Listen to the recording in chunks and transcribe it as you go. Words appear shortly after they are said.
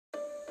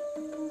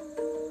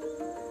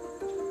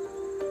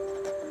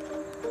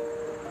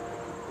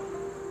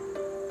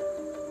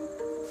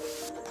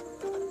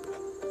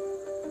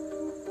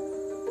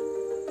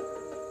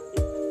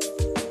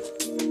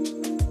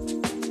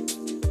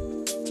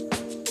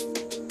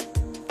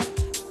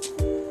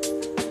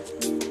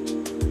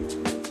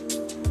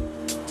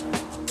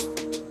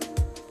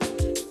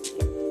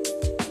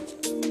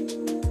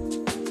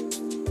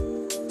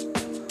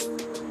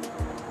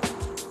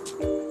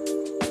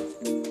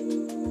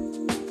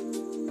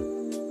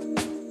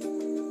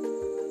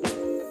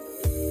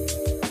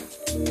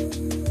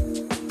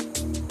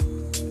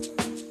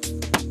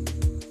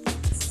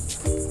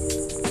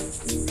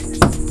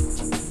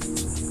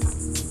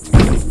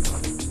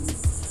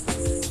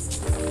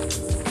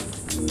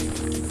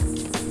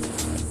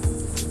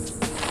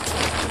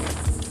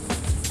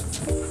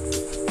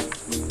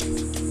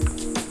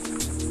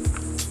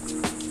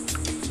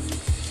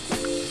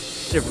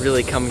just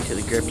really coming to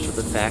the grips with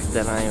the fact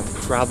that I am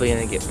probably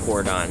going to get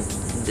poured on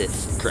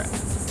this trip.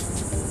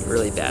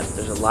 Really bad.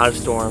 There's a lot of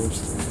storms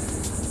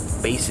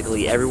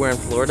basically everywhere in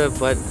Florida,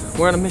 but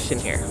we're on a mission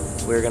here.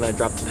 We're going to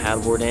drop the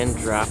paddleboard in,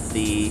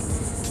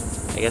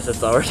 I guess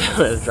that's all we're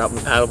doing, is dropping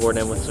the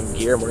paddleboard in with some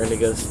gear, and we're going to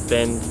go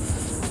spend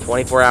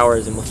 24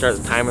 hours, and we'll start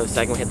the timer the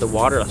second we hit the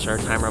water. I'll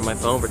start a timer on my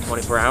phone for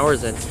 24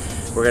 hours, and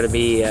we're going to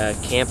be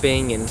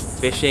camping and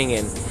fishing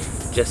and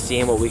just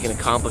seeing what we can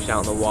accomplish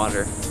out in the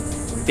water.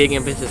 Big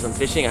emphasis on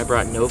fishing. I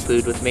brought no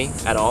food with me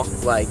at all.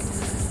 Like,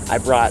 I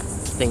brought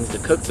things to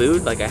cook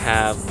food. Like, I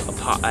have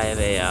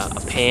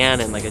a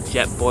pan and like a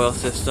jet boil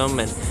system,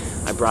 and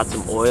I brought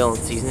some oil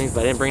and seasonings,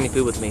 but I didn't bring any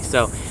food with me.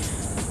 So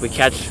if we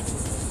catch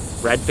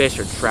redfish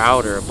or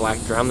trout or a black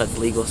drum that's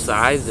legal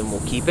size, then we'll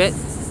keep it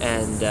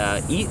and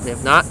eat, and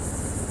if not,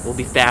 we'll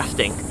be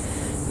fasting,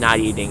 not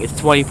eating. It's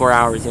 24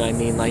 hours, you know what I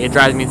mean? Like, it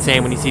drives me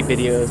insane when you see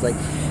videos like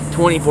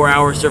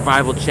 24-hour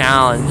survival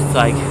challenge. It's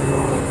like,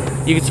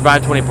 you can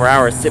survive 24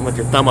 hours sitting with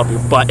your thumb up your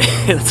butt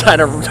inside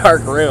a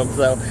dark room,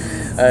 so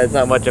it's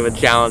not much of a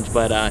challenge,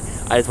 but I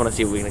just want to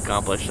see what we can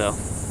accomplish. So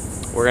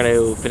we're going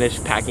to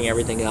finish packing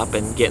everything up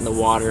and get in the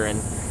water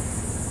and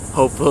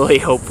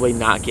hopefully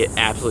not get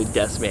absolutely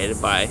decimated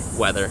by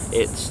weather.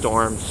 It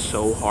stormed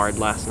so hard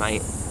last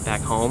night back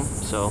home,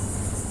 so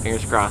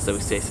fingers crossed that we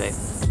stay safe.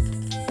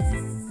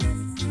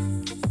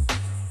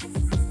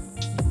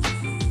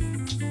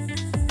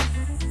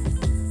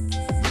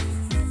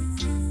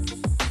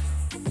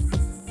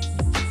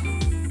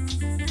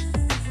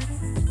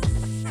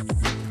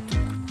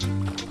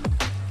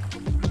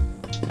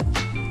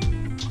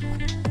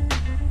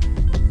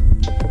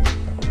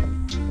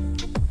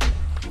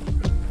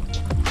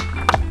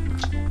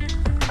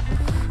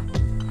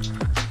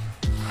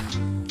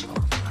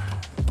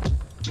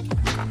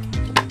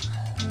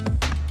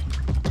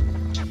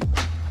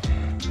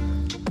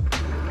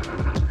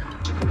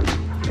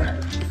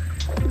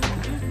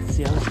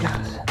 See how this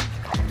goes.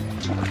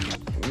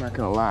 I'm not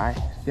gonna lie,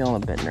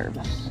 feeling a bit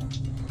nervous.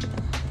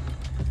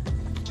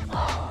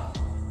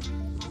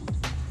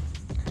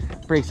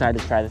 Pretty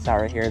excited to try this out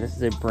right here. This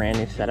is a brand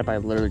new setup I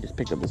literally just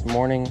picked up this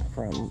morning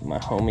from my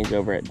homies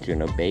over at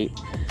Juno Bait.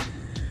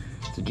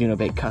 It's a Juno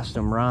Bait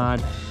custom rod,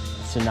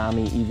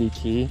 Tsunami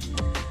EVT.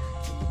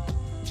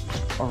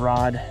 A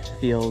rod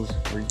feels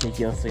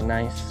ridiculously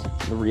nice.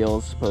 The reel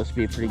is supposed to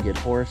be a pretty good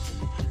horse,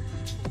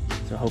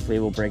 so hopefully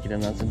we'll break it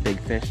in on some big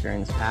fish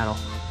during this paddle.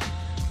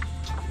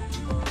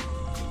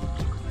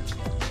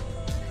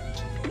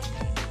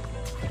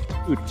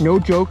 Dude, no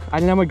joke, I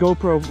didn't have my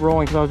GoPro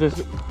rolling because I was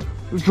just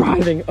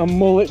driving. A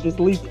mullet just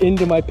leaped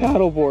into my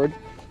paddleboard.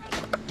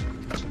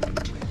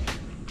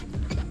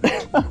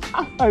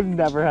 I've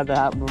never had that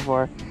happen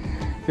before.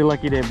 It's your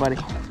lucky day, buddy.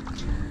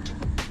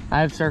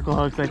 I have circle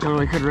hooks, I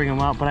totally could rig him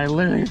up, but I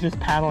literally was just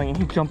paddling and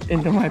he jumped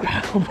into my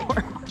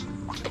paddleboard.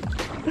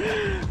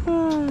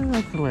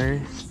 That's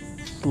hilarious.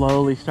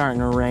 Slowly starting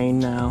to rain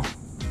now.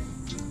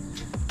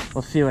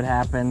 We'll see what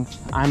happens.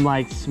 I'm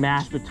like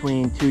smashed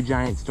between two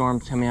giant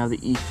storms coming out of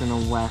the east and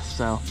the west,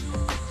 so.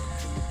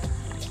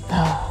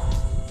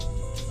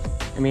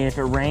 I mean, if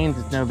it rains,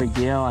 it's no big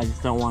deal. I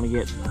just don't want to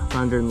get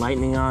thunder and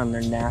lightning on.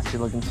 They're nasty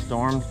looking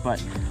storms,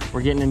 but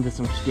we're getting into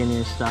some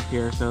skinnier stuff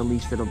here, so at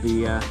least it'll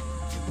be a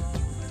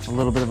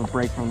little bit of a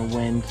break from the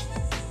wind.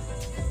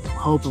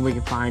 Hoping we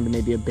can find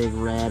maybe a big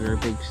red or a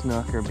big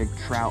snook or a big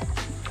trout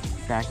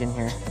back in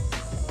here.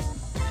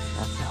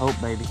 That's the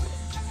hope, baby.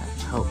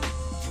 That's the hope.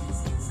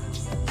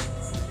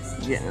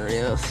 Getting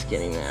real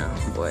skinny now,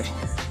 boy.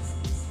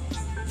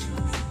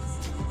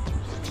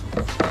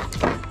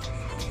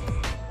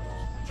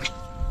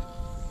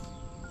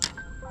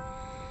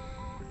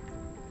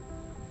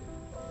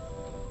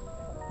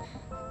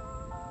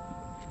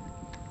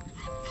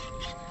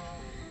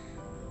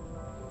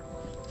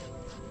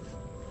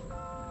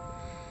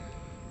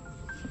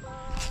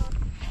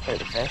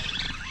 There's a fish.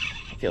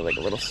 Feels like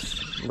a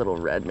little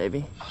red,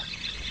 maybe.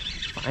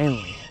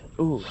 Finally.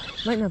 Ooh,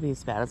 might not be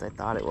as bad as I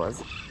thought it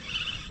was.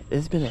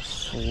 It's been a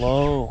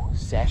slow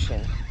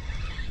session.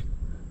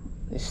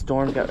 These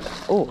storms got,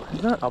 oh,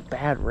 it's not a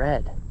bad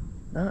red.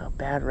 Not a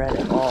bad red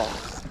at all.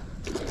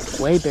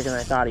 Way bigger than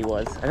I thought he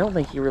was. I don't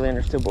think he really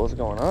understood what was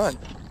going on.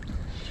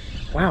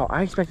 Wow,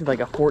 I expected like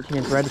a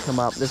 14-inch red to come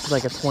up. This is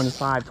like a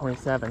 25,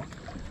 27.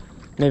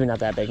 Maybe not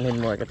that big, maybe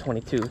more like a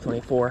 22,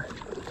 24.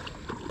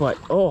 But,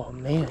 oh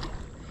man,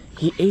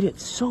 he ate it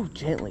so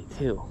gently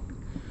too.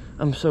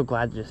 I'm so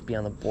glad to just be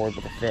on the board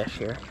with a fish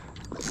here.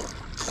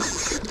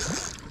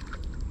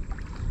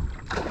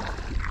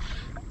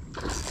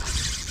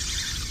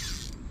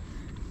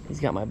 He's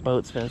got my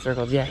boat spinning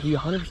circles. Yeah, he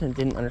 100%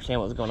 didn't understand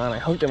what was going on. I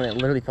hooked him and it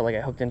literally felt like I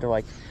hooked into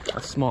like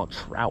a small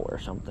trout or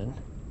something.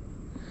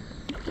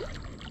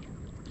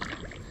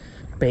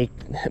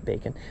 Breaking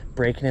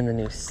in the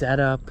new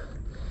setup.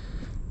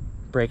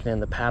 Breaking in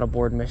the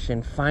paddleboard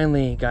mission.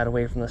 Finally got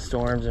away from the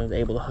storms and was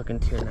able to hook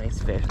into a nice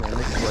fish. Man,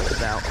 this is what it's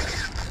about.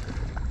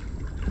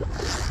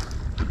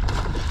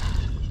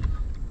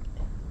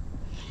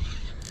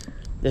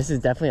 This is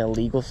definitely a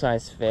legal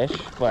size fish,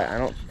 but I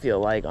don't feel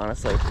like,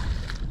 honestly,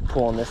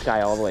 pulling this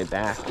guy all the way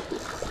back,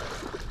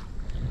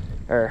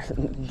 or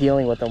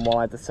dealing with him while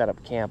I have to set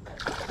up camp.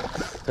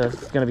 So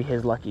it's gonna be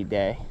his lucky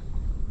day.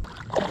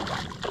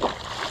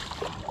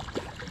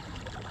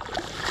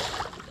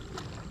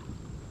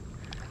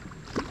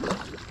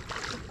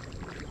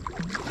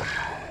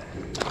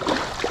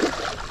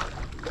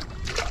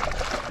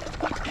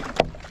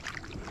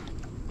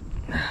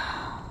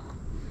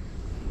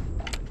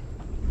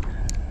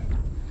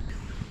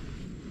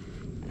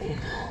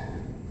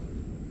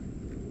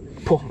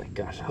 Oh my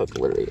gosh, the hook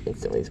literally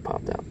instantly just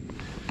popped out.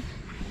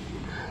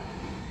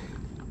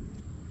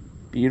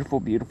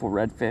 Beautiful, beautiful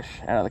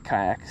redfish out of the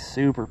kayak.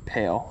 Super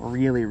pale,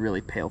 really,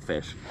 really pale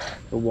fish.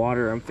 The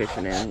water I'm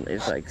fishing in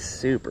is like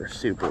super,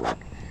 super, like,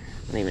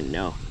 I don't even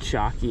know,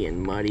 chalky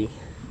and muddy.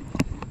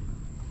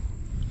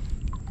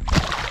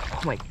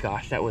 Oh my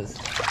gosh, that was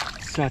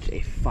such a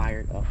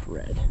fired up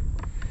red.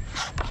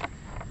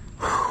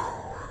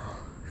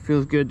 Whew.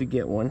 Feels good to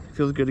get one.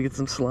 Feels good to get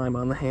some slime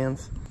on the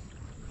hands.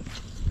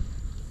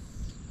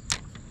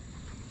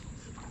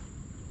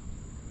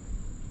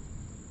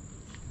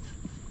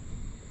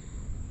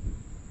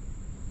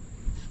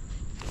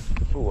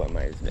 Ooh, I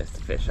might have missed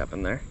a fish up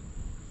in there.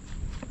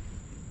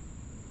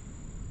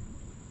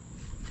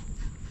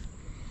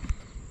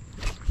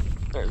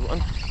 There's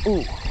one.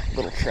 Ooh,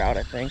 little trout,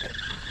 I think.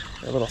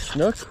 A little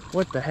snook.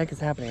 What the heck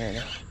is happening right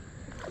now?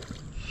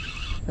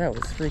 That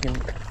was freaking...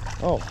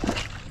 Oh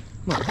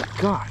my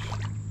gosh.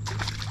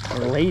 A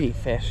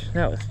ladyfish.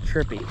 That was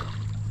trippy.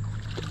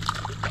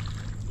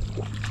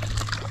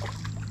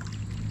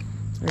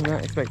 I did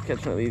not expect to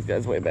catch one of these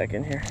guys way back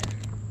in here.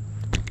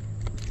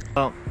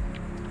 Well,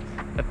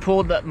 I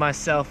pulled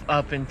myself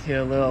up into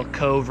a little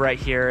cove right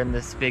here in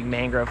this big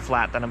mangrove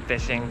flat that I'm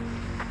fishing.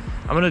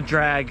 I'm gonna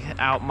drag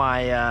out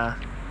my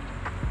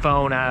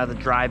phone out of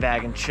the dry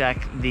bag and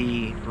check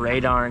the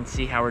radar and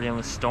see how we're doing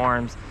with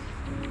storms.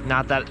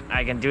 Not that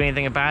I can do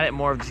anything about it,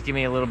 more of just give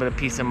me a little bit of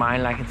peace of mind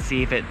and I can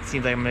see if it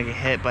seems like I'm gonna get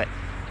hit. But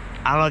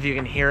I don't know if you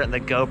can hear it in the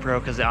GoPro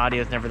because the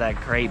audio is never that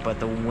great, but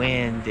the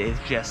wind is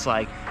just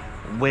like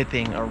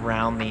whipping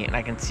around me and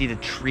I can see the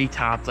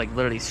treetops like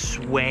literally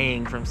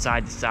swaying from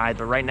side to side.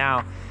 But right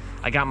now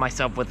I got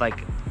myself with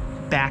like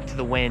back to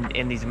the wind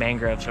in these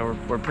mangroves, so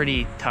we're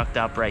pretty tucked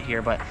up right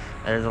here, but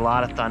there's a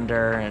lot of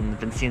thunder and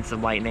been seeing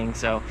some lightning,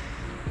 so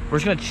we're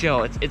just gonna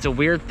chill. It's a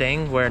weird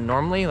thing where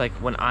normally like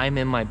when I'm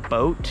in my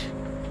boat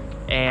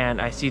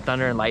and I see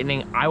thunder and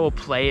lightning, I will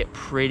play it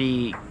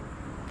pretty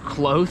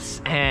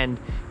close and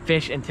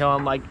fish until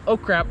I'm like, oh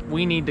crap,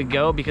 we need to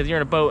go, because you're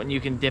in a boat and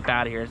you can dip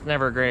out of here. It's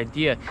never a great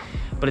idea.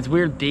 But it's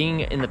weird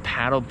being in the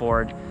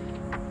paddleboard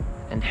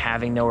and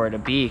having nowhere to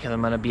be, because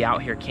I'm gonna be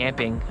out here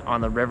camping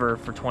on the river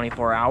for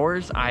 24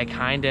 hours. I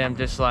kind of am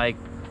just like,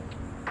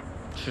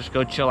 just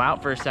go chill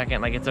out for a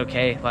second. Like, it's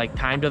okay. Like,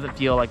 time doesn't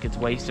feel like it's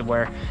wasted,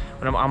 where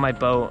when I'm on my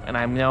boat and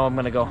I know I'm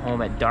gonna go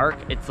home at dark,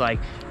 it's like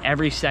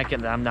every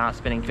second that I'm not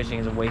spending fishing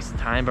is a waste of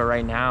time. But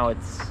right now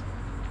it's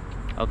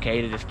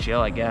okay to just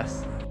chill, I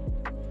guess.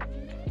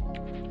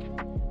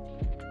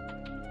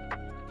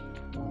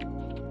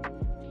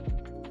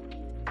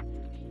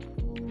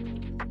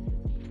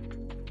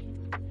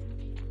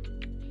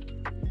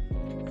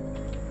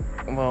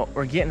 Well,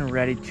 we're getting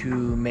ready to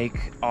make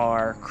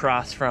our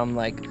cross from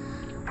like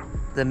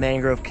the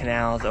mangrove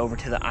canals over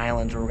to the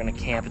islands where we're gonna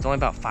camp. It's only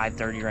about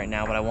 5:30 right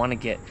now, but I want to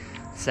get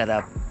set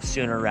up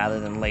sooner rather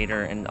than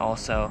later. And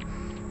also,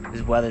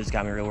 this weather's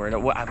got me real worried.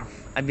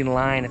 I'd be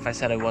lying if I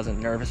said I wasn't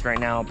nervous right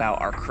now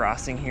about our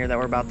crossing here that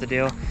we're about to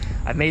do.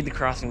 I've made the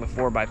crossing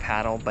before by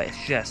paddle, but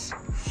it's just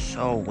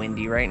so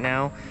windy right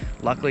now.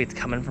 Luckily, it's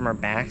coming from our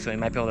back, so we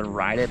might be able to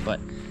ride it, but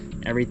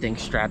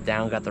everything's strapped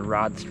down. Got the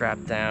rod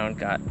strapped down,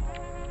 got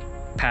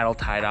paddle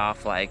tied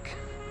off. Like,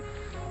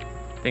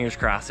 fingers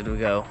crossed it'll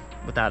go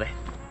without a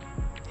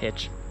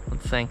hitch.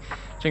 Let's sing.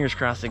 Fingers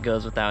crossed it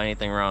goes without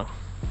anything wrong.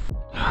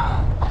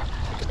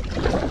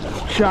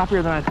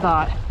 Choppier than I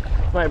thought.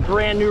 My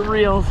brand new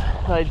reels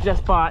that I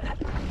just bought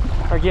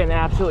are getting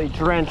absolutely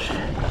drenched,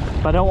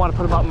 but I don't want to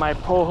put them up in my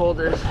pole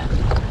holders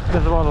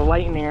because of all the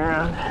lightning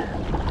around.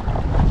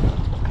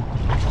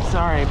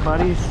 Sorry,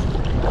 buddies.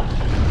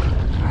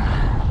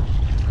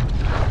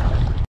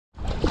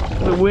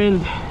 The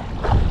wind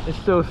is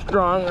so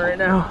strong right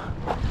now.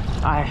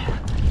 I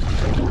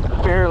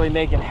barely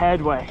making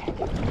headway.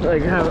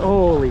 Like,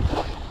 holy,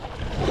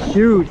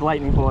 huge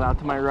lightning bolt out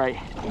to my right.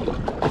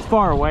 It's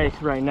far away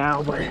right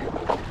now, but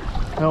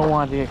I don't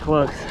want it to get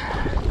close.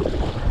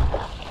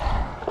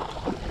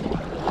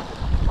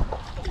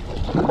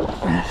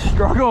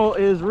 Struggle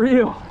is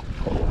real.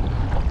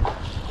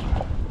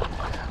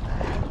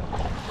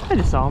 I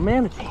just saw a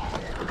manatee.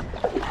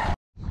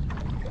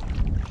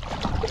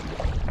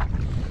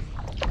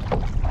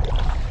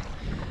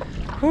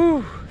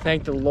 Whew,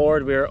 thank the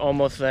Lord we are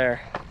almost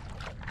there.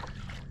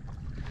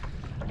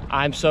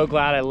 I'm so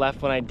glad I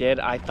left when I did.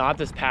 I thought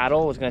this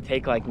paddle was gonna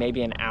take like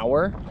maybe an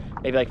hour,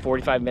 maybe like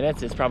 45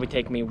 minutes. It's probably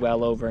taken me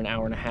well over an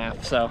hour and a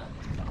half, so.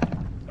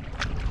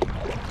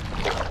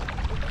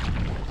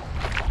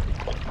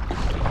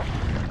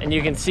 And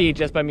you can see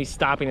just by me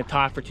stopping to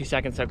talk for 2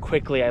 seconds how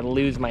quickly I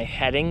lose my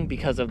heading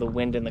because of the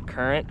wind and the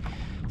current.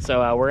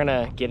 So we're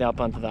gonna get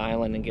up onto the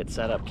island and get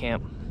set up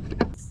camp.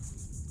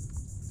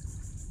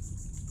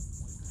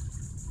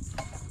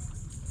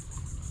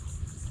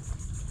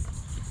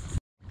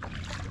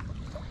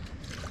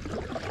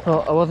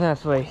 Well, I wasn't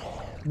actually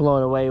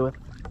blown away with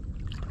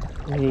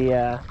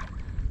the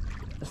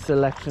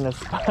selection of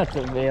spots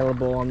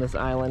available on this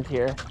island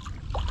here.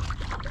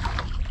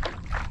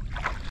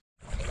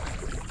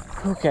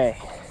 Okay,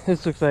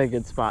 this looks like a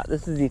good spot.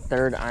 This is the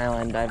third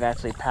island I've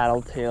actually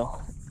paddled to.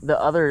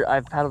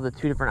 I've paddled to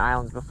 2 different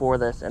islands before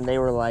this, and they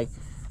were like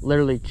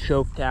literally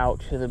choked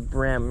out to the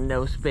brim,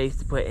 no space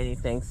to put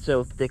anything,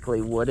 so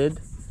thickly wooded.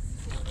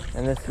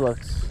 And this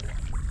looks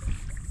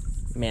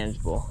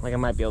manageable. Like I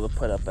might be able to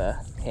put up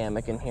a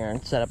hammock in here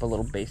and set up a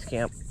little base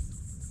camp.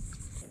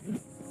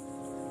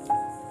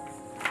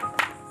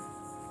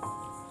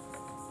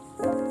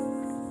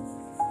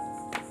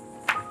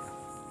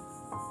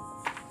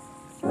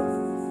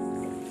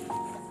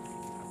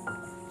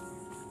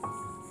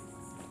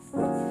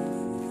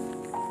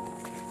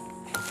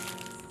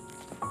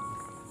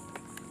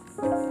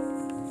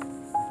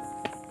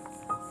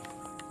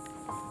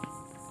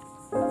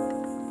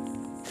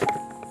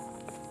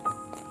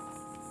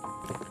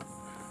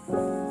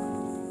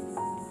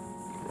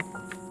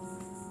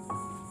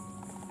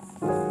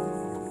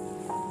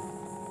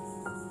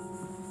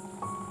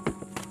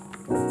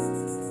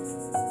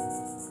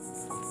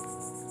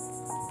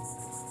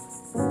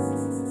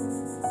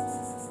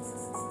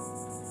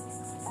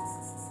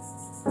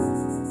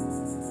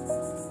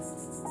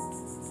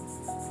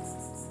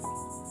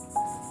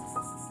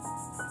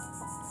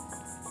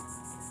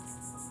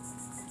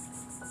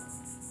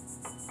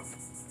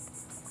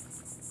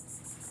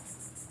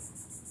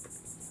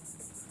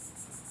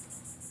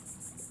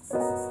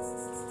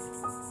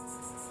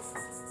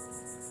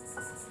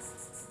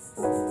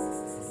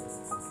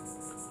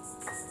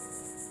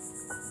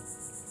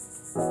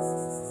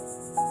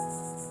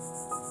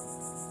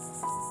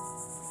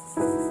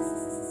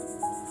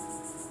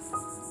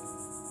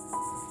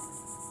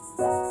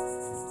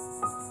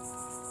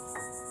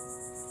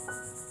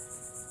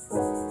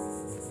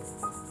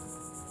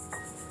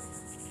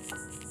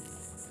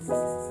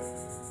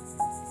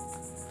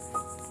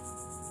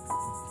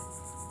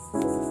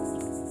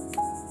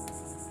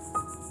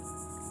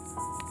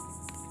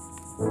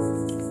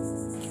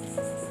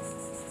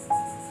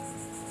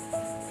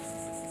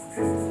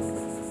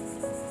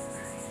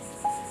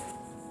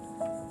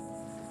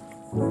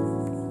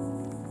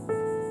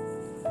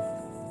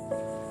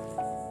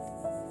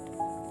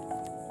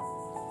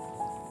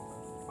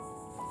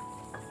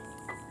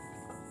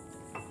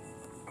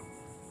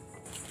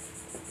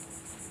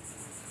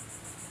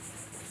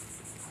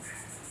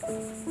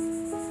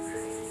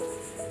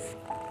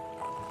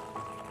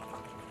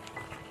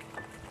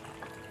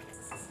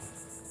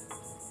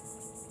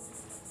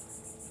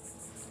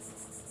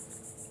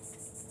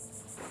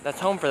 That's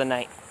home for the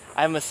night.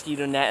 I have a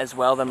mosquito net as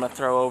well that I'm gonna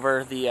throw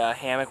over the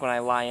hammock when I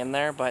lie in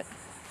there, but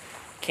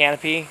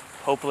canopy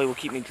hopefully will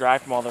keep me dry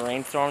from all the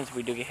rainstorms if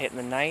we do get hit in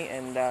the night,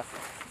 and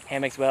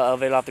hammock's well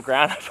elevated off the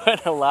ground. I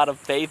put a lot of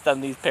faith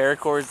on these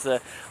paracords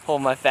to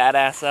hold my fat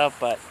ass up,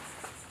 but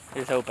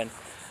here's hoping.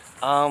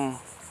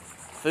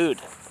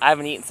 Food. I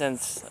haven't eaten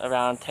since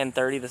around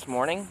 10:30 this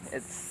morning.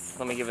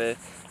 Let me give a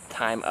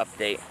time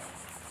update.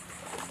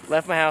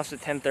 Left my house at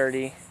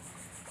 10:30.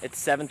 It's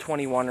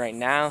 7:21 right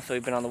now, so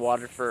we've been on the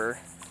water for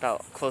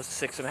about close to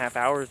 6.5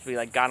 hours. We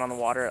got on the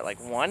water at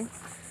 1.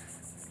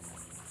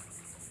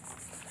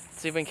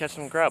 See if we can catch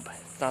some grub.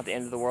 It's not the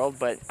end of the world,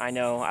 but I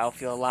know I'll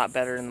feel a lot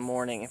better in the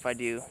morning if I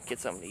do get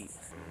something to eat.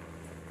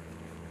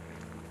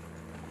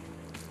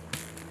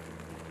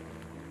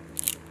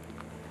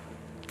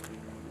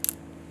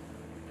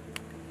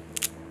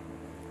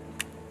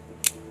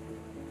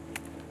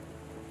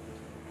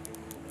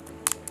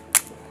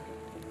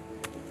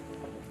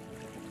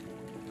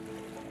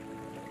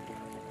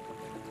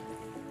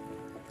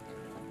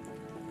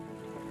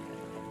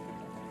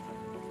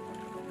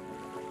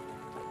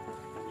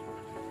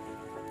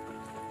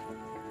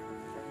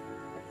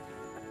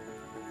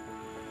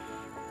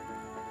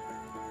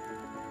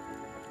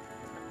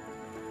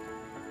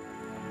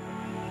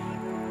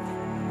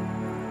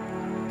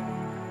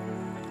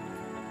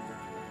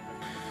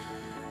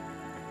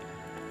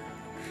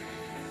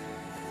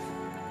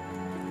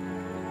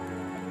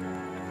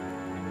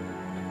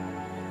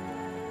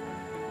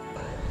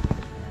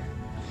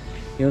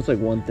 You know,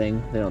 it's one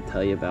thing they don't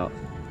tell you about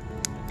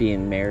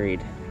being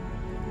married.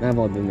 And I've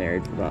only been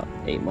married for about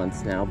 8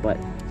 months now, but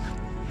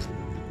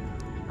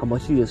how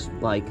much you just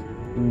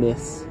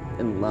miss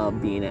and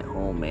love being at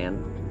home,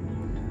 man.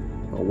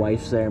 My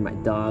wife's there, my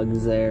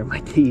dog's there, my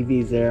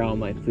TV's there, all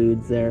my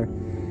food's there.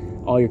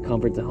 All your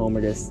comforts at home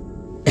are just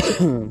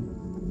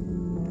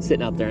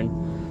sitting out there.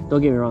 And don't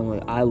get me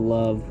wrong, I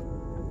love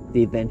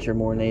the adventure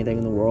more than anything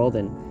in the world,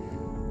 and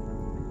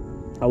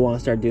I want to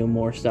start doing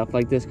more stuff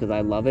like this because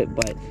I love it,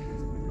 but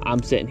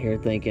I'm sitting here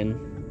thinking,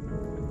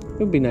 it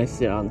would be nice to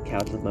sit on the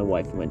couch with my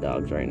wife and my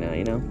dogs right now,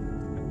 you know?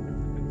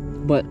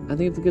 But I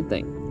think it's a good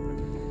thing.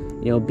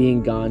 You know,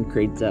 being gone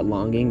creates that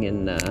longing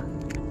and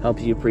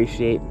helps you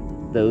appreciate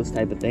those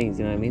type of things,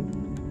 you know what I mean?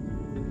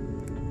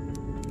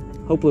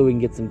 Hopefully we can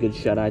get some good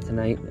shut-eye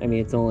tonight. I mean,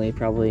 it's only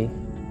probably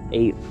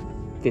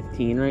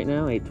 8:15 right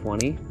now,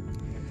 8:20.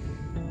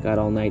 Got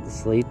all night to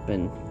sleep,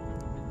 and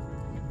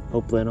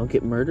hopefully I don't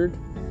get murdered.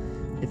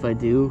 If I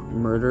do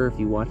murder, if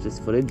you watch this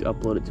footage,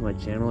 upload it to my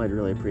channel. I'd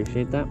really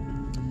appreciate that.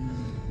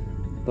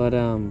 But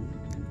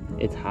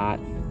it's hot.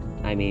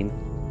 I mean,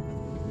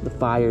 the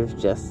fire's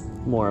just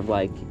more of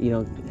like, you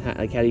know,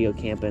 like how do you go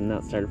camping and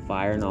not start a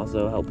fire and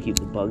also help keep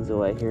the bugs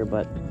away here.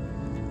 But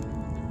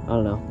I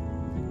don't know,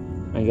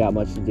 I ain't got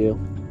much to do.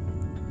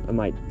 I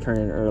might turn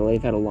in early.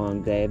 I've had a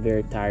long day. I'm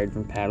very tired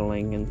from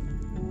paddling,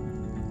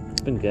 and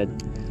it's been good.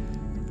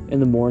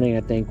 In the morning,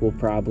 I think we'll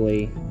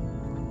probably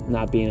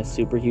not be in a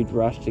super huge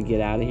rush to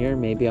get out of here.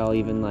 Maybe I'll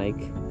even like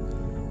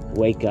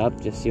wake up,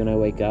 just see when I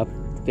wake up,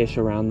 fish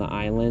around the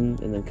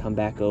island, and then come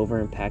back over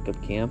and pack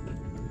up camp.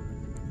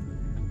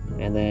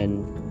 And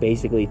then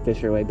basically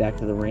fish our way back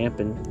to the ramp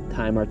and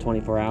time our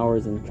 24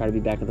 hours and try to be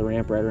back at the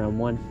ramp right around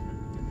 1.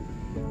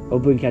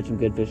 Hope we can catch some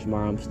good fish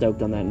tomorrow. I'm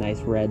stoked on that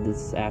nice red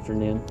this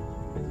afternoon.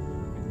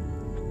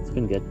 It's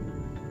been good.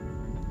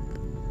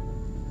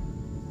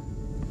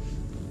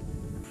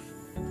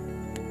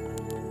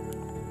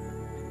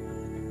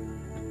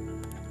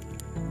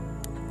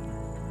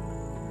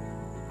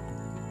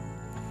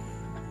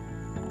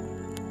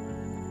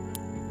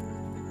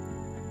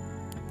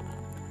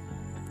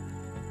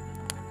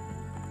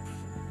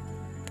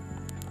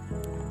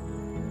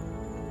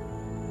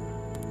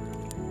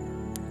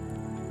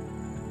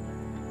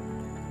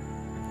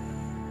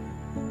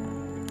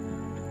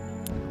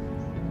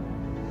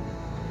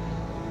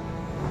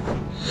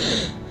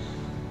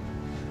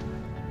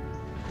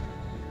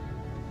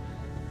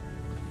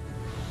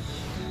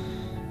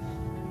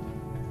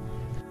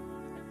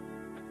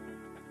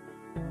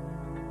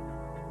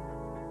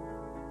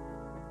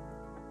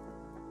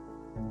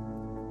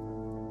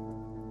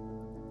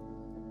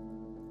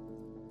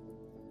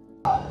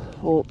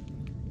 Well,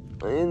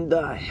 and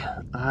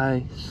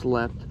I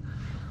slept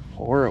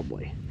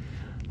horribly.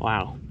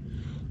 Wow.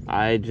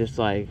 I just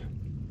like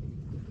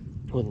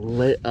was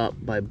lit up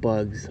by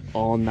bugs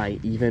all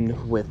night,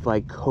 even with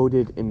like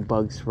coated in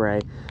bug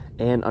spray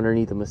and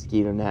underneath a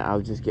mosquito net. I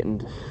was just getting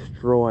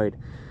destroyed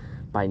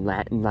by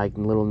like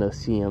little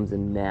no-see-ums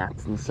and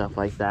gnats and stuff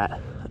like that.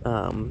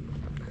 I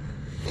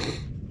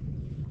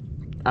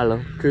don't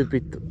know, truth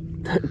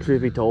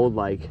be told,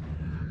 like,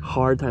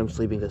 hard time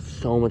sleeping. There's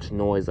so much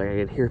noise. Like, I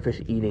could hear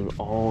fish eating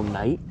all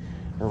night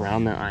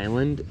around the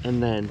island,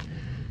 and then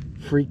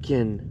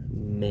freaking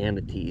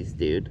manatees,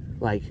 dude.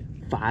 Like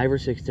 5 or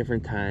 6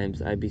 different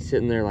times I'd be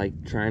sitting there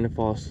like trying to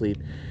fall asleep,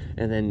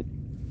 and then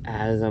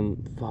as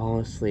I'm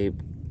falling asleep,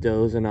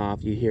 dozing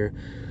off, you hear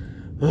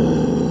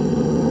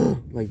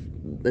like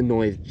the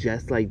noise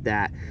just like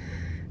that.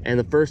 And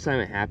the first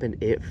time it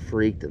happened, it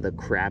freaked the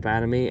crap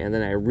out of me, and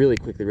then I really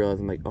quickly realized,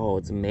 I'm like, oh,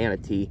 it's a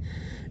manatee.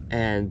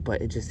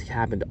 But it just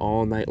happened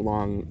all night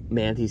long.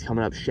 Manatees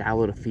coming up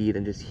shallow to feed,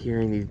 and just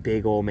hearing these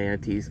big old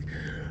manatees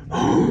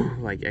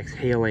like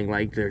exhaling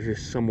like there's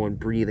just someone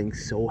breathing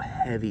so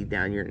heavy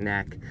down your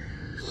neck.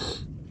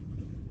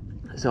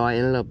 So I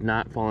ended up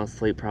not falling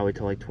asleep probably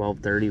till like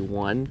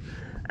 12:31,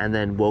 and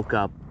then woke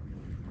up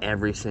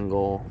every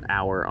single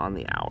hour on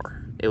the hour.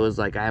 It was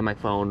like I had my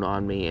phone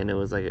on me, and it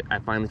was like I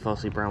finally fell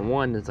asleep around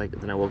 1. It's like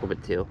then I woke up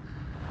at 2,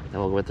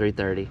 then I woke up at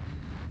 3:30,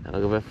 I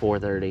woke up at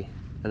 4:30,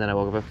 and then I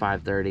woke up at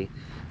 5:30,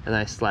 and then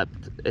I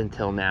slept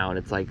until now, and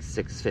it's like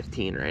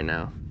 6:15 right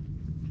now.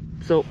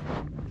 So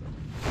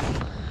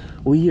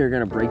we are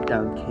gonna break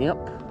down camp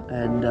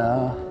and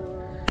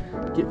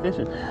get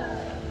fishing.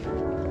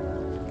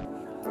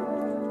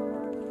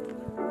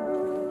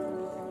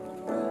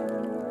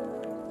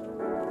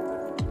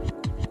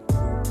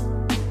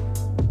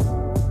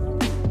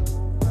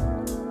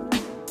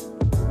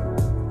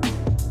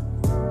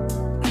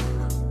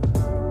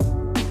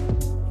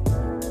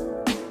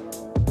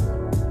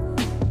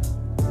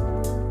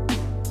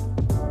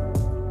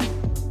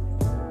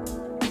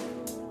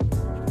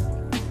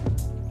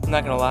 I'm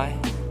not gonna lie,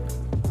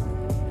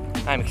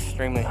 I'm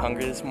extremely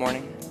hungry this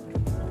morning.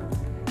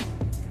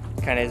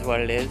 Kinda is what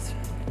it is.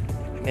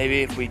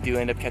 Maybe if we do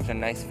end up catching a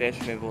nice fish,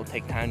 maybe we'll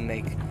take time to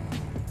make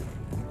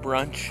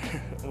brunch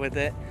with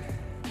it.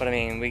 But I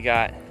mean,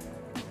 let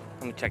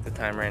me check the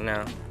time right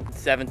now. It's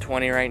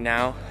 7:20 right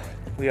now.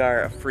 We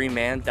are a free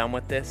man, done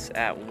with this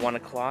at 1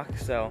 o'clock,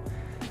 so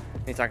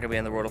it's not gonna be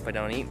in the world if I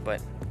don't eat,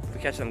 but if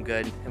we catch them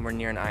good and we're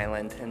near an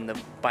island and the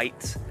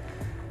bites,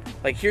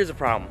 like here's the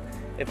problem.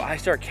 If I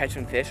start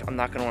catching fish, I'm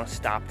not gonna wanna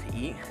stop to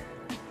eat.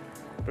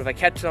 But if I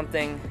catch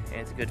something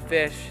and it's a good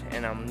fish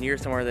and I'm near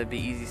somewhere that'd be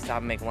easy to stop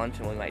and make lunch,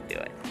 and we might do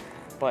it.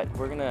 But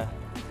we're gonna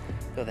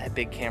throw the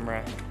big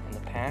camera in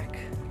the pack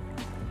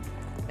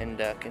and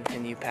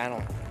continue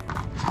paddling.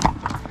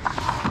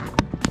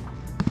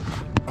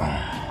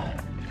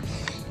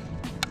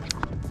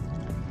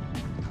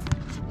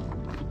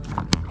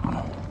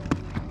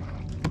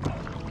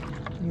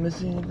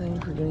 Missing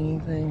anything?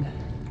 Forgetting anything?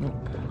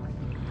 Nope.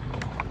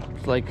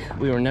 Looks like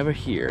we were never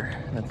here.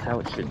 That's how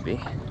it should be.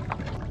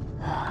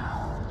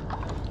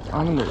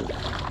 On the move.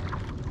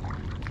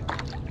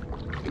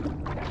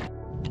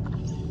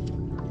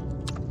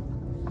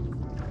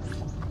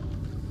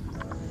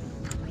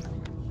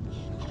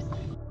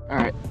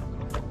 Alright.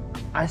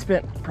 I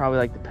spent probably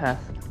like the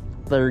past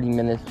 30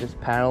 minutes just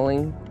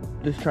paddling,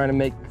 just trying to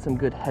make some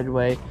good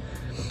headway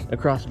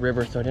across the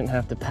river so I didn't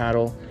have to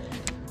paddle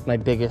my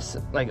biggest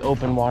like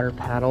open water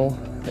paddle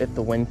if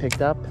the wind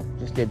picked up.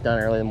 Just get done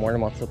early in the morning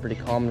while it's still pretty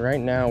calm. Right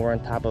now we're on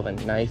top of a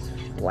nice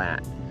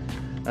flat.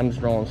 I'm just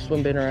rolling a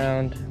swim bait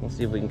around. We'll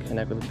see if we can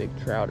connect with a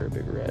big trout or a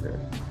big red or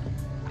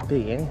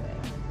big anything,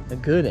 a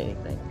good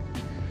anything.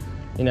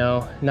 You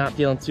know, not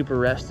feeling super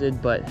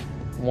rested, but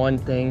one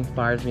thing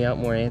fires me up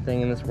more than anything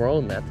in this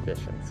world, and that's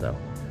fishing. So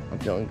I'm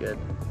feeling good.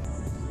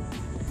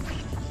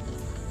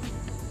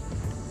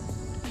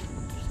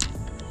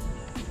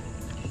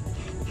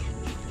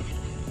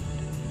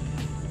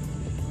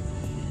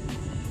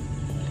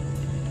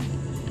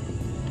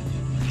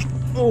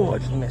 Oh, I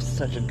just missed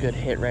such a good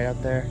hit right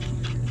out there.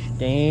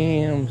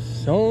 Damn,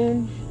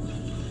 son.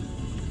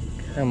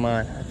 Come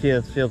on.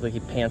 It feels like he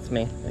pants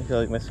me. I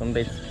feel like my swim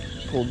bait's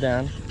pulled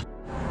down.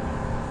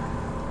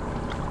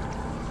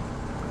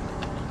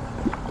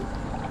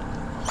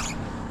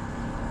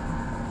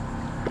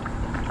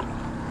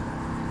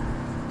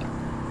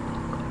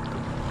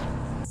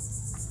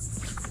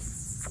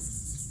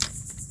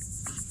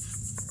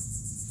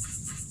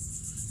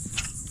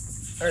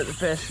 There's the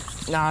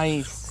fish.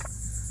 Nice.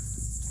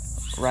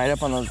 Right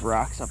up on those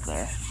rocks up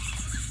there.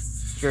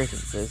 Curious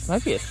if this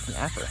might be a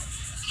snapper.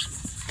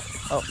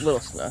 Oh, little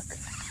snook.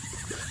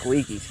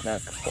 Squeaky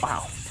snook.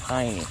 Wow,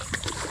 tiny.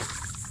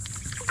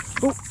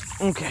 Oh,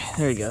 okay,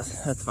 there he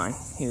goes. That's fine.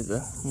 He was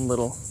a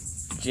little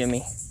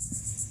Jimmy.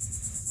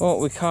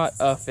 Well, we caught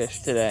a fish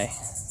today.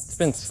 It's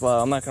been slow,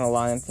 I'm not gonna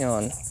lie. I'm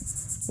feeling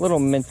a little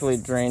mentally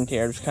drained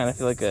here. I just kind of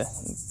feel like a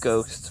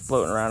ghost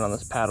floating around on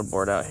this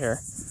paddleboard out here.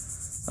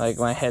 Like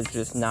my head's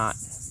just not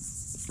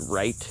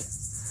right.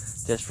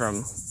 Just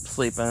from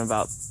sleeping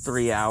about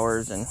 3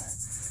 hours and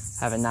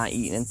having not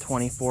eaten in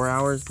 24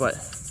 hours, but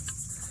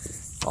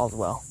all's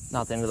well,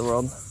 not the end of the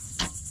world.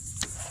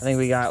 I think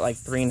we got like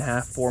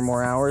 3.5, 4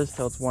 more hours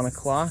till it's 1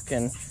 o'clock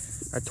and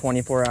our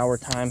 24-hour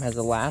time has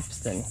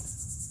elapsed, and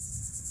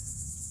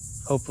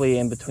hopefully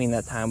in between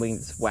that time we can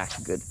just whack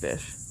a good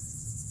fish.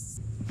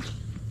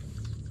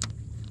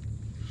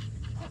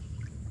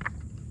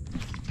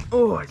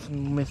 Oh, I just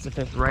missed the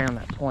fish right on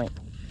that point.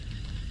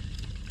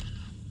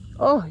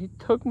 Oh, he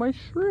took my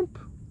shrimp.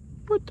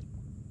 What?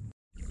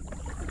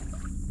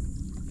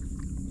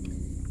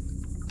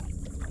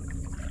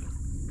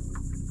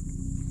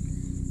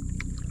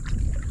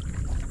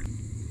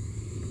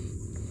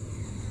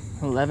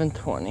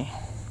 $11.20.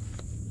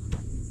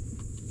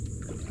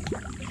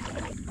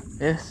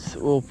 This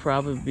will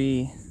probably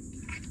be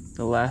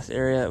the last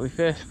area that we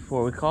fish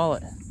before we call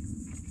it.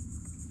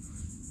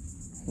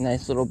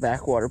 Nice little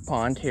backwater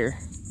pond here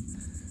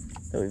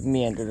that we've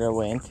meandered our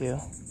way into.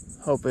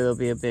 Hopefully there'll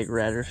be a big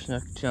red or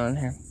snook chilling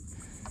here.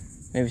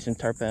 Maybe some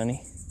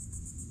tarponi.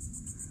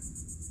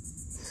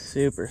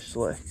 Super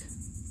slick.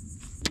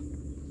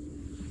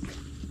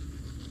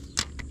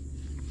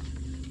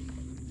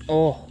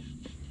 Oh,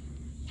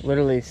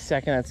 literally the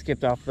second it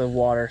skipped off the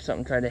water,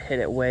 something tried to hit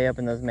it way up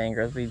in those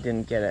mangroves, but he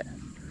didn't get it.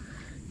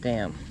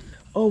 Damn.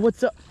 Oh,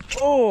 what's up?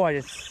 Oh, I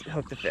just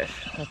hooked a fish.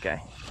 Okay.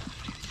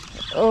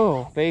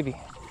 Oh, baby.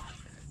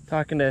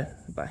 Talking to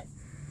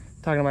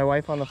my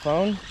wife on the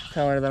phone,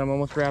 telling her that I'm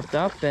almost wrapped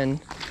up, and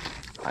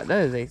that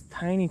is a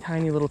tiny,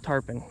 tiny little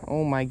tarpon.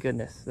 Oh my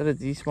goodness. That is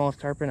the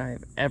smallest tarpon I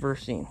have ever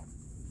seen.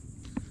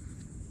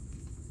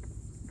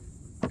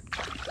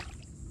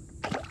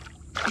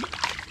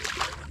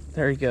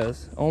 There he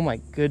goes. Oh my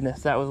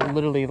goodness. That was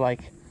literally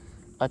like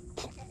a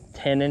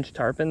 10-inch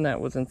tarpon.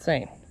 That was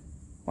insane.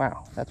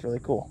 Wow, that's really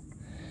cool.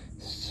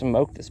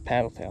 Smoked this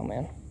paddle tail,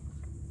 man.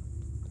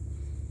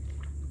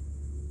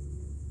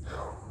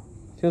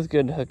 Feels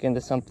good to hook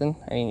into something.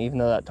 I mean, even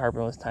though that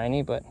tarpon was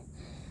tiny, but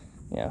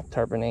you know,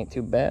 tarpon ain't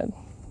too bad.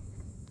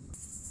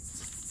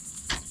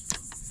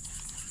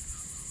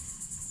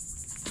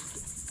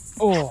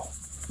 Oh,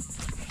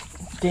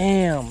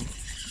 damn.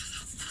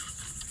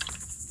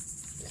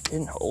 Just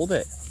didn't hold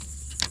it.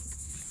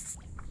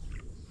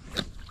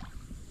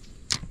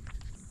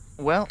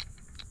 Well,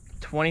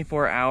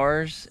 24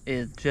 hours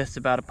is just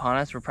about upon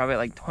us. We're probably at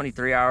like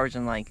 23 hours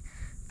and like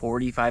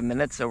 45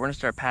 minutes, so we're gonna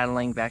start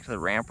paddling back to the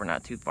ramp. We're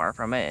not too far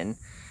from it, and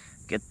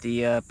get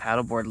the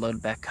paddleboard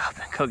loaded back up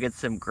and go get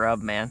some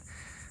grub, man.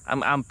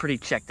 I'm pretty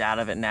checked out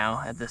of it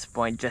now at this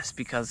point, just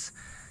because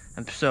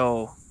I'm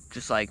so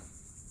just like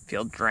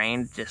feel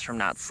drained just from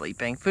not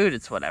sleeping. Food,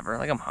 it's whatever,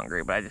 like I'm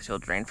hungry, but I just feel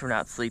drained from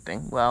not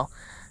sleeping. Well,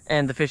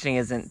 and the fishing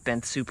hasn't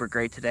been super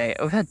great today.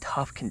 We've had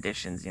tough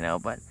conditions, you know,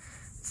 but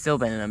it's still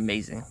been an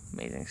amazing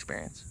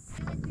experience.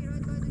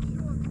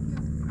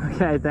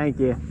 Okay, thank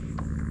you.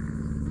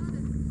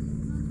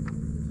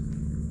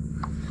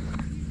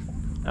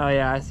 Oh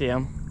yeah, I see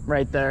them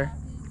right there.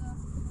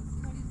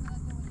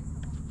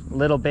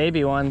 Little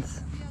baby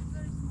ones.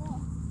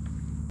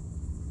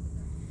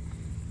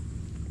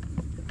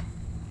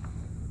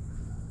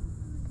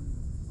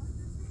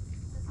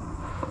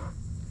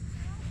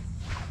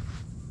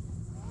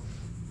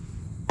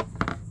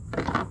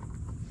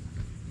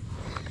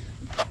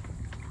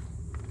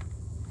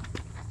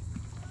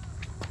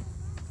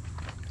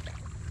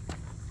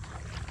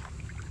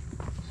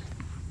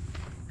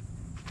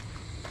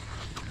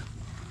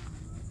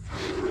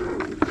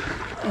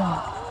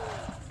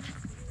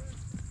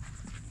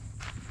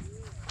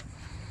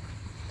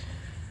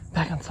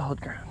 Back on solid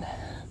ground.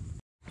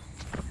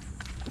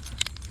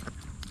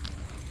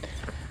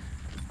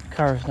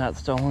 Car's not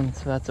stolen,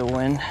 so that's a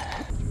win.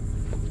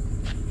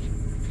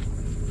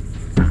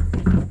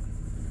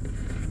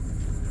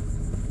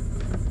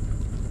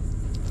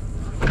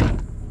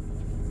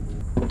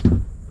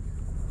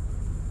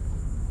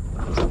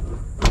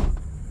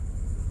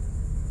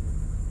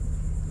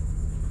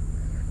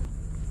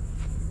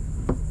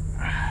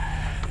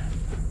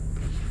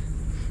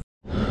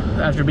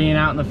 After being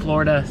out in the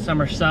Florida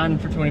summer sun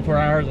for 24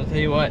 hours, I'll tell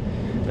you what,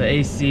 the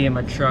AC in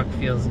my truck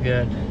feels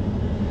good.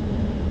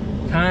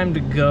 Time to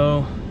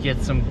go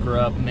get some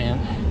grub, man.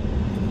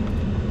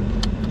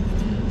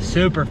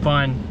 Super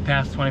fun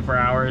past 24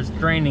 hours,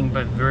 draining,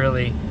 but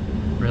really,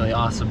 really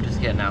awesome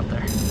just getting out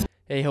there.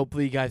 Hey,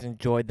 hopefully you guys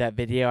enjoyed that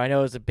video. I know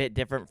it was a bit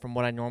different from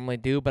what I normally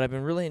do, but I've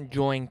been really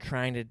enjoying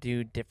trying to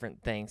do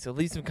different things. So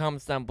leave some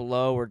comments down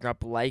below or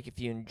drop a like if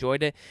you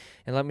enjoyed it,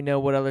 and let me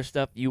know what other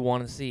stuff you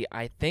want to see.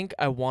 I think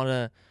I want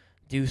to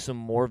do some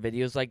more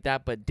videos like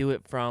that, but do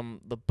it from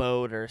the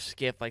boat or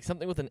skiff, like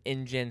something with an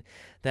engine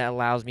that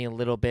allows me a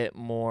little bit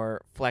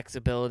more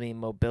flexibility and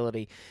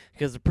mobility.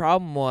 Because the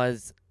problem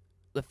was,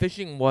 the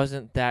fishing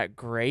wasn't that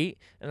great,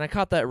 and I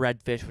caught that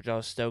redfish, which I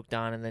was stoked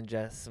on, and then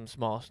just some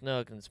small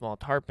snook and small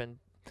tarpon.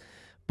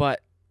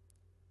 But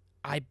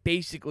I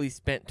basically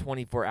spent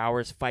 24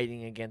 hours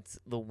fighting against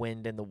the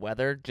wind and the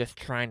weather, just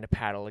trying to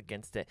paddle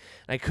against it.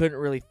 And I couldn't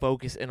really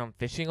focus in on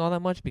fishing all that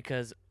much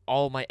because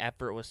all my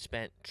effort was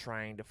spent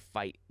trying to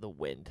fight the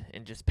wind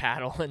and just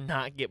paddle and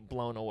not get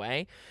blown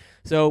away.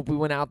 So we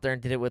went out there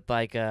and did it with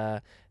like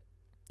a,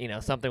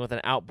 something with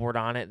an outboard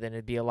on it, then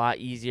it'd be a lot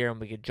easier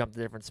and we could jump to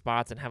different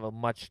spots and have a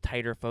much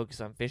tighter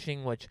focus on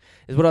fishing, which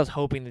is what I was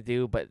hoping to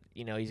do, but,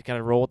 you just got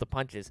to roll with the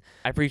punches.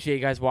 I appreciate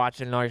you guys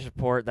watching and all your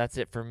support. That's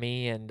it for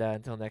me, and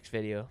until next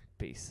video,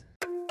 peace.